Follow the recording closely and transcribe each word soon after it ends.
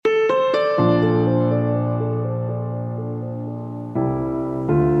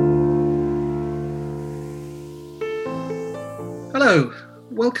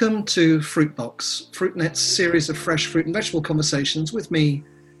Welcome to Fruitbox, Fruitnet's series of fresh fruit and vegetable conversations with me,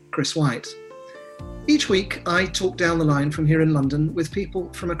 Chris White. Each week I talk down the line from here in London with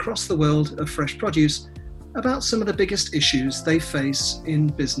people from across the world of fresh produce about some of the biggest issues they face in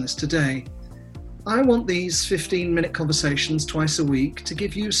business today. I want these 15-minute conversations twice a week to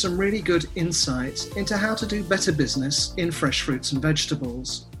give you some really good insights into how to do better business in fresh fruits and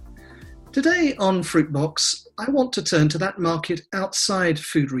vegetables. Today on Fruitbox, I want to turn to that market outside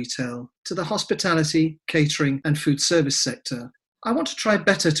food retail, to the hospitality, catering and food service sector. I want to try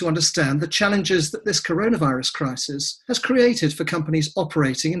better to understand the challenges that this coronavirus crisis has created for companies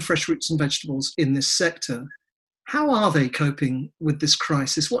operating in fresh fruits and vegetables in this sector. How are they coping with this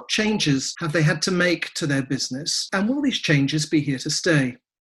crisis? What changes have they had to make to their business? And will these changes be here to stay?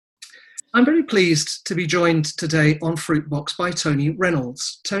 I'm very pleased to be joined today on Fruitbox by Tony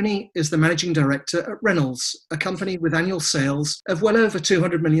Reynolds. Tony is the Managing Director at Reynolds, a company with annual sales of well over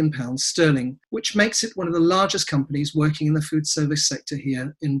 £200 million sterling, which makes it one of the largest companies working in the food service sector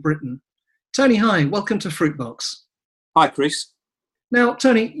here in Britain. Tony, hi, welcome to Fruitbox. Hi, Chris. Now,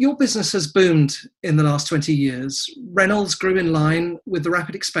 Tony, your business has boomed in the last 20 years. Reynolds grew in line with the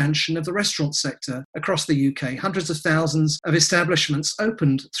rapid expansion of the restaurant sector across the UK. Hundreds of thousands of establishments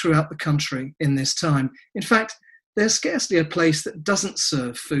opened throughout the country in this time. In fact, there's scarcely a place that doesn't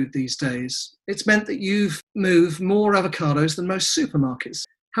serve food these days. It's meant that you've moved more avocados than most supermarkets.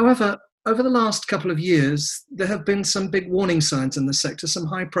 However, over the last couple of years, there have been some big warning signs in the sector, some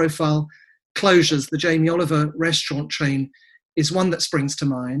high-profile closures. The Jamie Oliver restaurant chain is one that springs to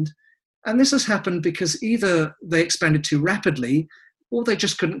mind. And this has happened because either they expanded too rapidly or they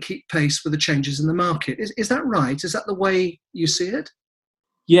just couldn't keep pace with the changes in the market. Is that right? Is that the way you see it?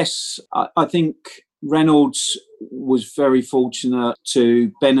 Yes, I think Reynolds was very fortunate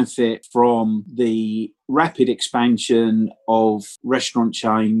to benefit from the rapid expansion of restaurant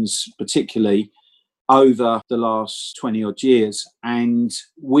chains, particularly over the last 20 odd years. And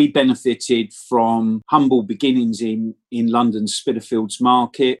we benefited from humble beginnings in London's Spitalfields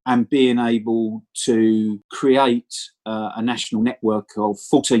market and being able to create a national network of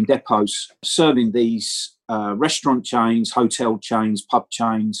 14 depots serving these restaurant chains, hotel chains, pub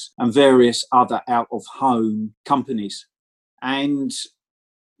chains, and various other out-of-home companies. And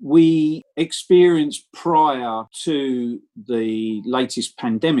we experienced prior to the latest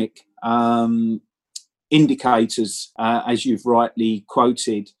pandemic indicators, as you've rightly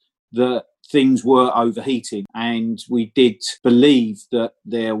quoted, that things were overheating. And we did believe that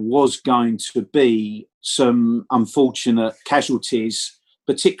there was going to be some unfortunate casualties,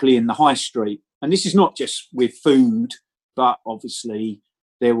 particularly in the high street. And this is not just with food, but obviously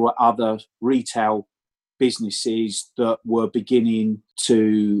there were other retail businesses that were beginning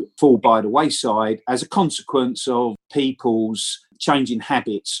to fall by the wayside as a consequence of people's changing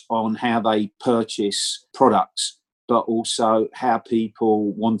habits on how they purchase products, but also how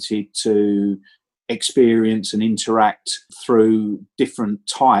people wanted to experience and interact through different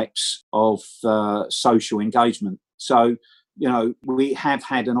types of social engagement. So, we have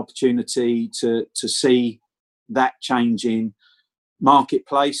had an opportunity to see that changing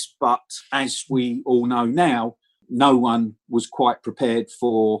marketplace, but as we all know now, no one was quite prepared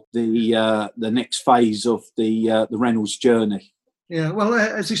for the next phase of the Reynolds journey. Yeah, well,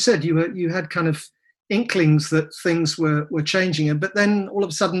 as you said, you had kind of inklings that things were changing, but then all of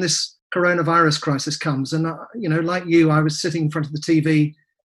a sudden this coronavirus crisis comes, and like you, I was sitting in front of the TV,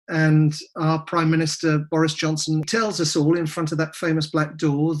 and our Prime Minister Boris Johnson tells us all in front of that famous black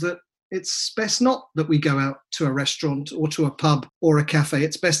door that it's best not that we go out to a restaurant or to a pub or a cafe.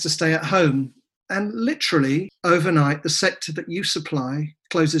 It's best to stay at home. And literally overnight, the sector that you supply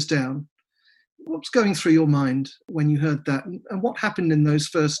closes down. What's going through your mind when you heard that? And what happened in those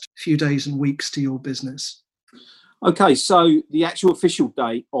first few days and weeks to your business? Okay, so the actual official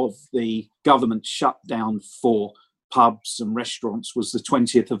date of the government shutdown for pubs and restaurants was the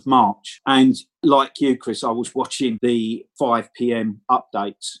 20th of March. And like you, Chris, I was watching the 5 p.m.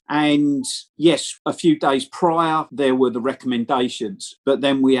 updates. And yes, a few days prior, there were the recommendations, but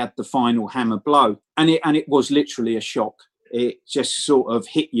then we had the final hammer blow. And it was literally a shock. It just sort of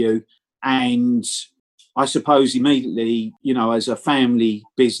hit you. And I suppose immediately, as a family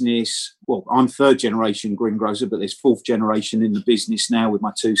business, well, I'm third generation greengrocer, but there's fourth generation in the business now with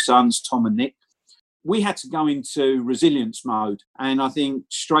my two sons, Tom and Nick. We had to go into resilience mode. And I think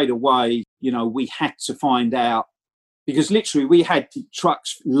straight away, we had to find out, because literally we had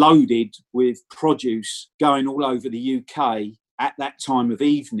trucks loaded with produce going all over the UK at that time of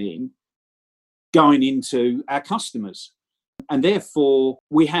evening, going into our customers. And therefore,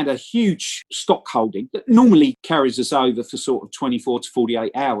 we had a huge stock holding that normally carries us over for sort of 24 to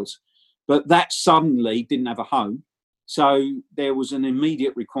 48 hours. But that suddenly didn't have a home. So there was an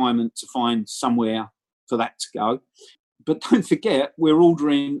immediate requirement to find somewhere for that to go. But don't forget, we're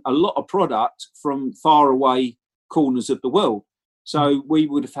ordering a lot of product from far away corners of the world. So we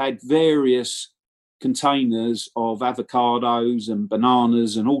would have had various containers of avocados and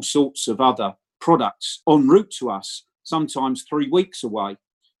bananas and all sorts of other products en route to us, sometimes 3 weeks away.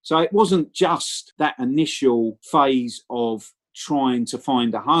 So it wasn't just that initial phase of trying to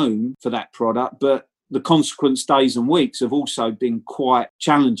find a home for that product, but the consequent days and weeks have also been quite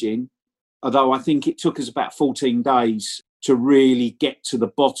challenging, although I think it took us about 14 days to really get to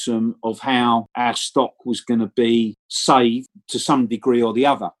the bottom of how our stock was going to be saved to some degree or the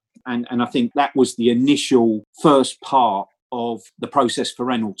other. And I think that was the initial first part of the process for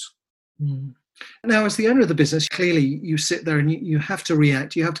Reynolds. Mm. Now, as the owner of the business, clearly you sit there and you have to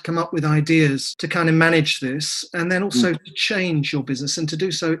react. You have to come up with ideas to kind of manage this, and then also to change your business, and to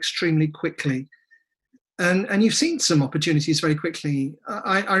do so extremely quickly. And you've seen some opportunities very quickly.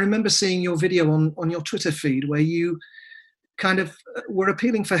 I remember seeing your video on your Twitter feed where you kind of were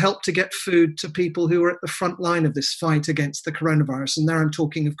appealing for help to get food to people who are at the front line of this fight against the coronavirus. And there I'm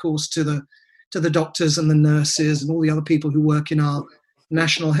talking, of course, to the doctors and the nurses and all the other people who work in our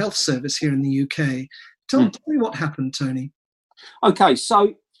National Health Service here in the UK. Tell me what happened, Tony. Okay,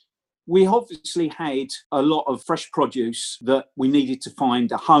 so we obviously had a lot of fresh produce that we needed to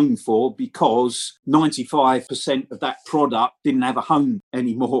find a home for, because 95% of that product didn't have a home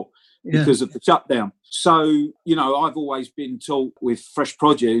anymore because of the shutdown. So, you know, I've always been taught with fresh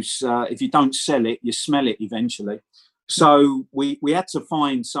produce, if you don't sell it, you smell it eventually. So we had to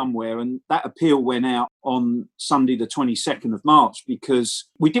find somewhere, and that appeal went out on Sunday the 22nd of March because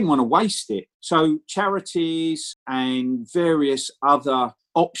we didn't want to waste it. So charities and various other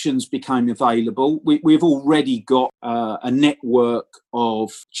options became available. We've already got a network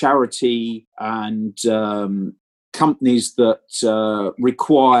of charity and companies that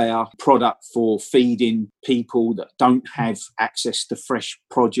require product for feeding people that don't have access to fresh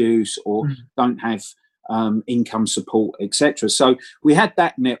produce or don't have income support, etc. So we had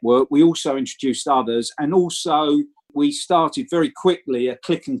that network. We also introduced others, and also we started very quickly a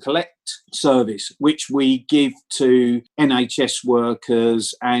click and collect service, which we give to NHS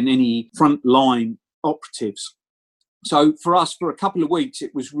workers and any frontline operatives. So for us, for a couple of weeks,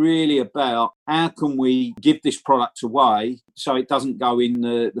 it was really about how can we give this product away so it doesn't go in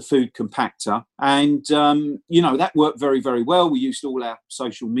the food compactor. And, you know, that worked very, very well. We used all our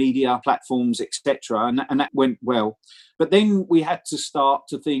social media platforms, etc. And that went well. But then we had to start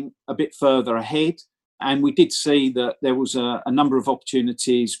to think a bit further ahead. And we did see that there was a number of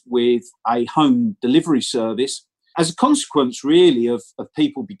opportunities with a home delivery service, as a consequence, really, of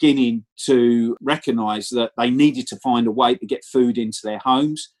people beginning to recognise that they needed to find a way to get food into their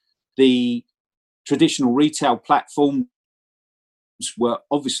homes. The traditional retail platforms were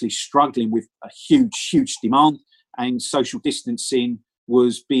obviously struggling with a huge, huge demand, and social distancing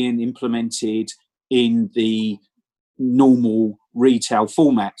was being implemented in the normal retail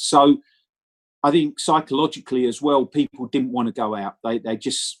format. So I think psychologically as well, people didn't want to go out. They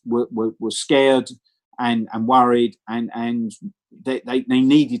just were scared and worried, and they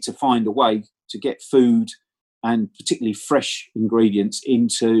needed to find a way to get food and particularly fresh ingredients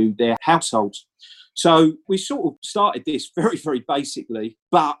into their households. So we sort of started this very, very basically,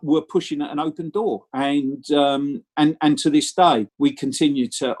 but we're pushing at an open door. And to this day, we continue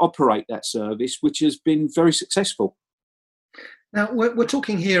to operate that service, which has been very successful. Now, we're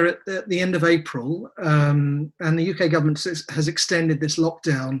talking here at the end of April, and the UK government has extended this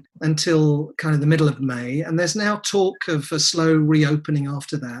lockdown until kind of the middle of May, and there's now talk of a slow reopening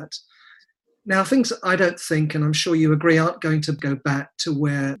after that. Now, things, I don't think, and I'm sure you agree, aren't going to go back to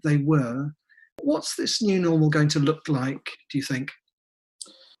where they were. What's this new normal going to look like, do you think?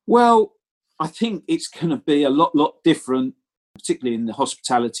 Well, I think it's going to be a lot different, particularly in the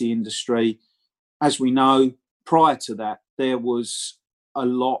hospitality industry. As we know, prior to that, there was a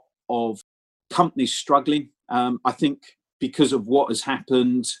lot of companies struggling. I think because of what has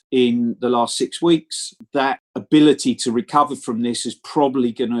happened in the last 6 weeks, that ability to recover from this is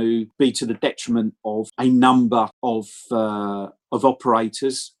probably going to be to the detriment of a number of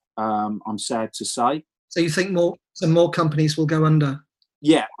operators, I'm sad to say. So you think more companies will go under?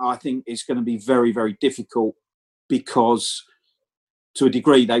 Yeah, I think it's going to be very, very difficult because to a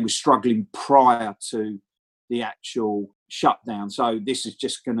degree they were struggling prior to the actual shutdown. So this is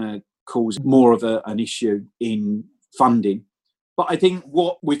just going to cause more of an issue in funding. But I think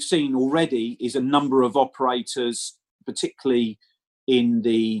what we've seen already is a number of operators particularly in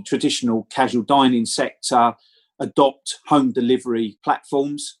the traditional casual dining sector, adopt home delivery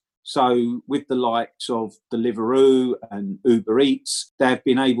platforms. So with the likes of Deliveroo and Uber Eats, they've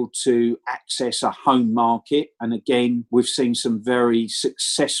been able to access a home market. And again, we've seen some very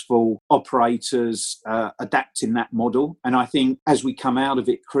successful operators adapting that model. And I think as we come out of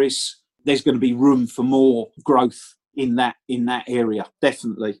it, Chris, there's going to be room for more growth in that area,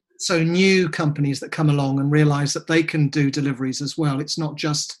 definitely. So new companies that come along and realise that they can do deliveries as well. It's not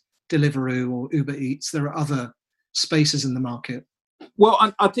just Deliveroo or Uber Eats. There are other spaces in the market.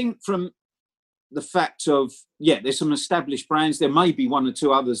 Well, I think from the fact of, there's some established brands. There may be one or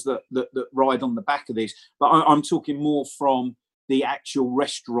two others that ride on the back of this, but I'm talking more from the actual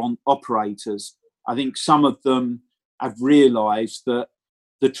restaurant operators. I think some of them have realised that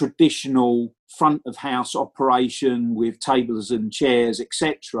the traditional front of house operation with tables and chairs,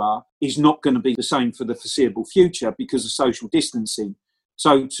 etc., is not going to be the same for the foreseeable future because of social distancing.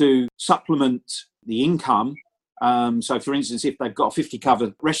 So to supplement the income, so for instance, if they've got a 50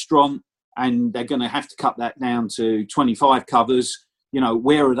 cover restaurant and they're going to have to cut that down to 25 covers,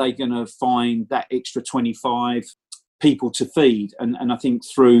 where are they going to find that extra 25 people to feed? And I think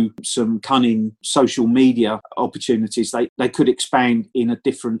through some cunning social media opportunities, they could expand in a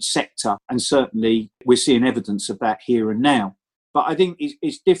different sector. And certainly we're seeing evidence of that here and now. But I think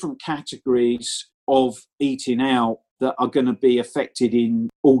it's different categories of eating out that are going to be affected in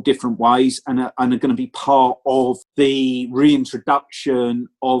all different ways and are going to be part of the reintroduction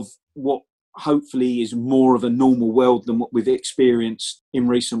of what hopefully is more of a normal world than what we've experienced in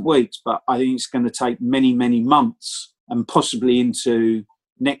recent weeks. But I think it's going to take many, many months and possibly into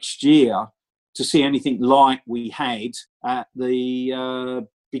next year to see anything like we had at the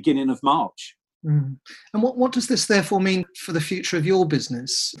beginning of March. Mm. And what does this therefore mean for the future of your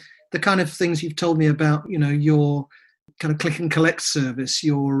business? The kind of things you've told me about, your kind of click and collect service,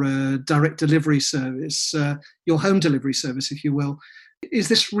 your direct delivery service, your home delivery service, if you will. Is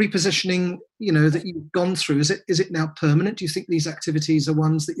this repositioning, that you've gone through, is it now permanent? Do you think these activities are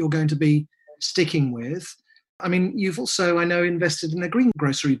ones that you're going to be sticking with? I mean, you've also, I know, invested in a green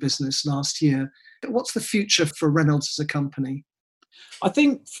grocery business last year. What's the future for Reynolds as a company? I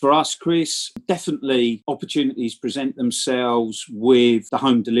think for us, Chris, definitely opportunities present themselves with the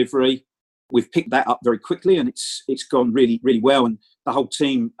home delivery. We've picked that up very quickly and it's gone really, really well. And the whole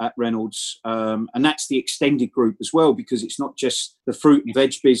team at Reynolds, and that's the extended group as well, because it's not just the fruit and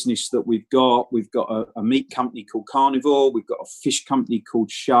veg business that we've got. We've got a meat company called Carnivore. We've got a fish company called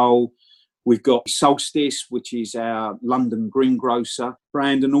Shoal. We've got Solstice, which is our London greengrocer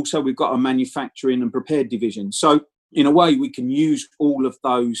brand. And also we've got a manufacturing and prepared division. So in a way, we can use all of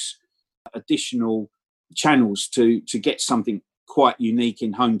those additional channels to get something quite unique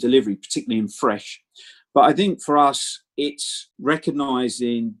in home delivery, particularly in fresh. But I think for us, it's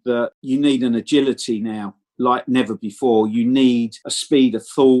recognising that you need an agility now like never before. You need a speed of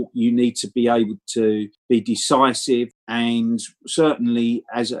thought. You need to be able to be decisive. And certainly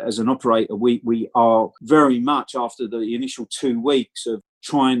as an operator, we are very much after the initial 2 weeks of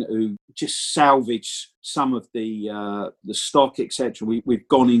trying to just salvage some of the stock, etc. We've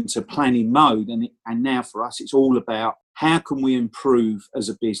gone into planning mode, and now for us, it's all about how can we improve as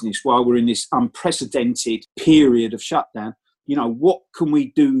a business while we're in this unprecedented period of shutdown. What can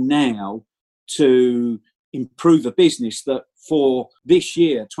we do now to improve a business that for this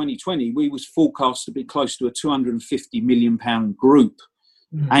year, 2020, we was forecast to be close to a £250 million group,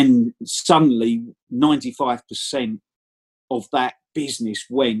 and suddenly 95% of that business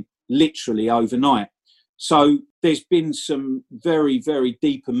went literally overnight. So there's been some very, very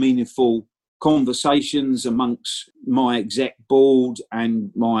deep and meaningful conversations amongst my exec board and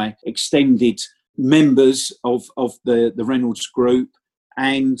my extended members of the Reynolds Group.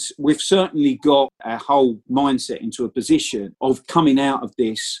 And we've certainly got our whole mindset into a position of coming out of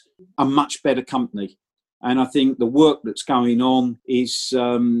this a much better company. And I think the work that's going on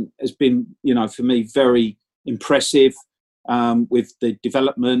has been, for me, very impressive. With the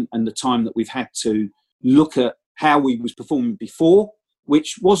development and the time that we've had to look at how we was performing before,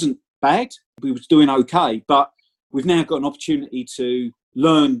 which wasn't bad. We was doing okay, but we've now got an opportunity to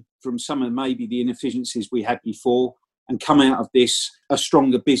learn from some of maybe the inefficiencies we had before and come out of this a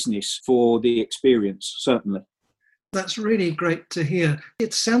stronger business for the experience, certainly. That's really great to hear.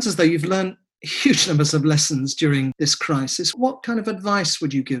 It sounds as though you've learned huge numbers of lessons during this crisis. What kind of advice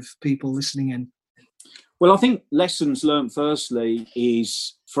would you give people listening in? Well, I think lessons learned firstly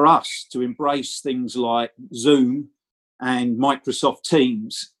is for us to embrace things like Zoom and Microsoft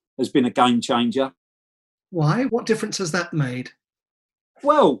Teams has been a game changer. Why? What difference has that made?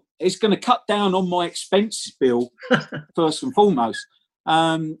 Well, it's going to cut down on my expense bill, first and foremost.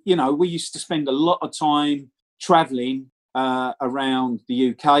 We used to spend a lot of time travelling around the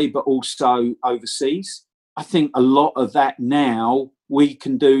UK, but also overseas. I think a lot of that now we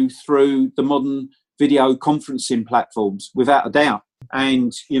can do through the modern video conferencing platforms, without a doubt.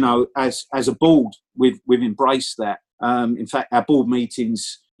 And, as a board, we've embraced that. In fact, our board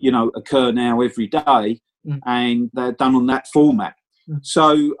meetings, occur now every day, and they're done on that format.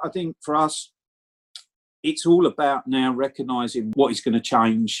 So I think for us, it's all about now recognising what is going to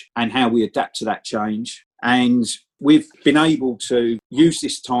change and how we adapt to that change. And we've been able to use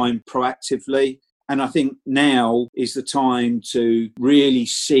this time proactively. And I think now is the time to really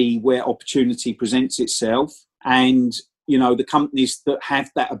see where opportunity presents itself. And, the companies that have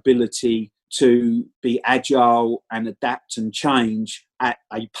that ability to be agile and adapt and change at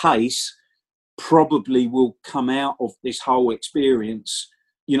a pace probably will come out of this whole experience,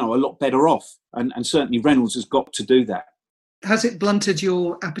 a lot better off. And certainly Reynolds has got to do that. Has it blunted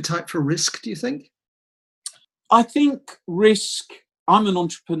your appetite for risk, do you think? I think risk, I'm an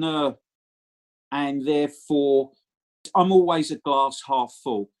entrepreneur, and therefore I'm always a glass half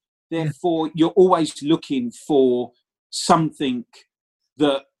full. Therefore, you're always looking for something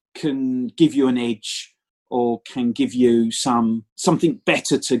that can give you an edge, or can give you something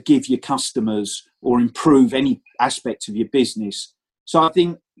better to give your customers, or improve any aspect of your business. So I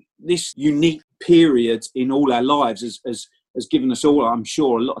think this unique period in all our lives has given us all, I'm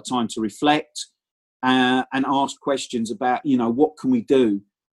sure, a lot of time to reflect and ask questions about, what can we do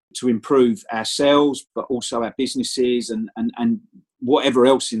to improve ourselves, but also our businesses and whatever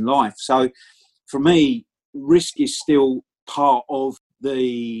else in life. So for me, risk is still part of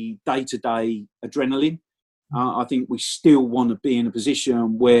the day-to-day adrenaline. I think we still want to be in a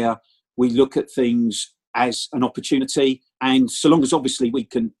position where we look at things as an opportunity, and so long as obviously we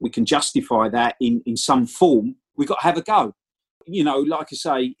can justify that in some form, we've got to have a go. Like I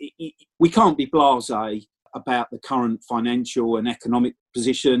say, we can't be blasé about the current financial and economic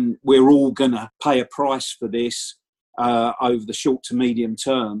position. We're all going to pay a price for this over the short to medium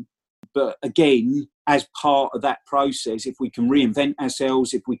term. But again, as part of that process, if we can reinvent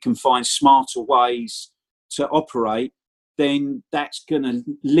ourselves, if we can find smarter ways to operate, then that's going to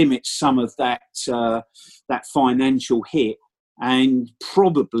limit some of that financial hit, and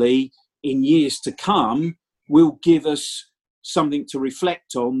probably in years to come will give us something to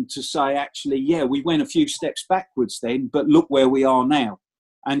reflect on, to say, actually, yeah, we went a few steps backwards then, but look where we are now.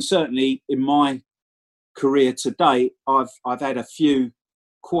 And certainly in my career to date, I've had a few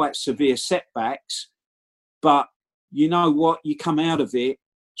quite severe setbacks, but you know what, you come out of it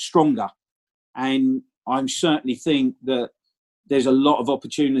stronger. And I certainly think that there's a lot of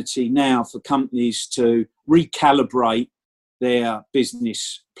opportunity now for companies to recalibrate their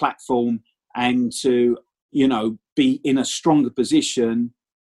business platform and to, be in a stronger position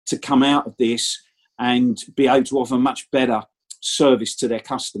to come out of this and be able to offer much better service to their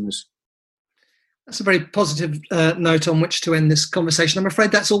customers. That's a very positive note on which to end this conversation. I'm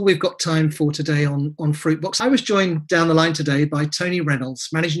afraid that's all we've got time for today on Fruitbox. I was joined down the line today by Tony Reynolds,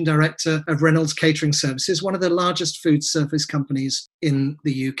 Managing Director of Reynolds Catering Services, one of the largest food service companies in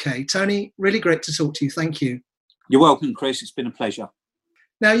the UK. Tony, really great to talk to you. Thank you. You're welcome, Chris. It's been a pleasure.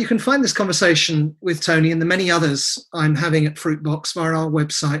 Now, you can find this conversation with Tony and the many others I'm having at Fruitbox via our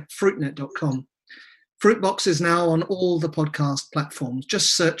website, fruitnet.com. Fruitbox is now on all the podcast platforms.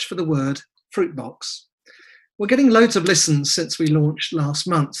 Just search for the word Fruitbox. We're getting loads of listens since we launched last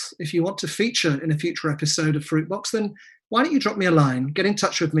month. If you want to feature in a future episode of Fruitbox, then why don't you drop me a line? Get in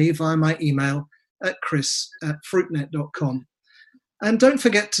touch with me via my email at chris@fruitnet.com. And don't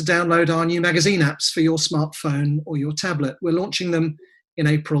forget to download our new magazine apps for your smartphone or your tablet. We're launching them in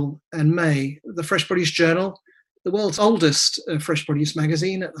April and May. The Fresh Produce Journal, the world's oldest fresh produce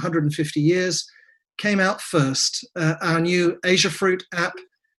magazine at 150 years, came out first. Our new Asia Fruit app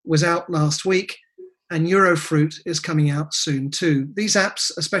was out last week, and Eurofruit is coming out soon too. These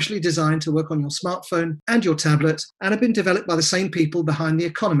apps are specially designed to work on your smartphone and your tablet, and have been developed by the same people behind The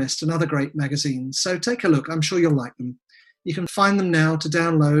Economist and other great magazines. So take a look. I'm sure you'll like them. You can find them now to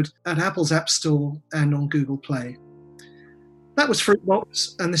download at Apple's App Store and on Google Play. That was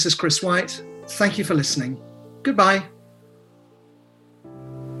Fruitbox, and this is Chris White. Thank you for listening. Goodbye.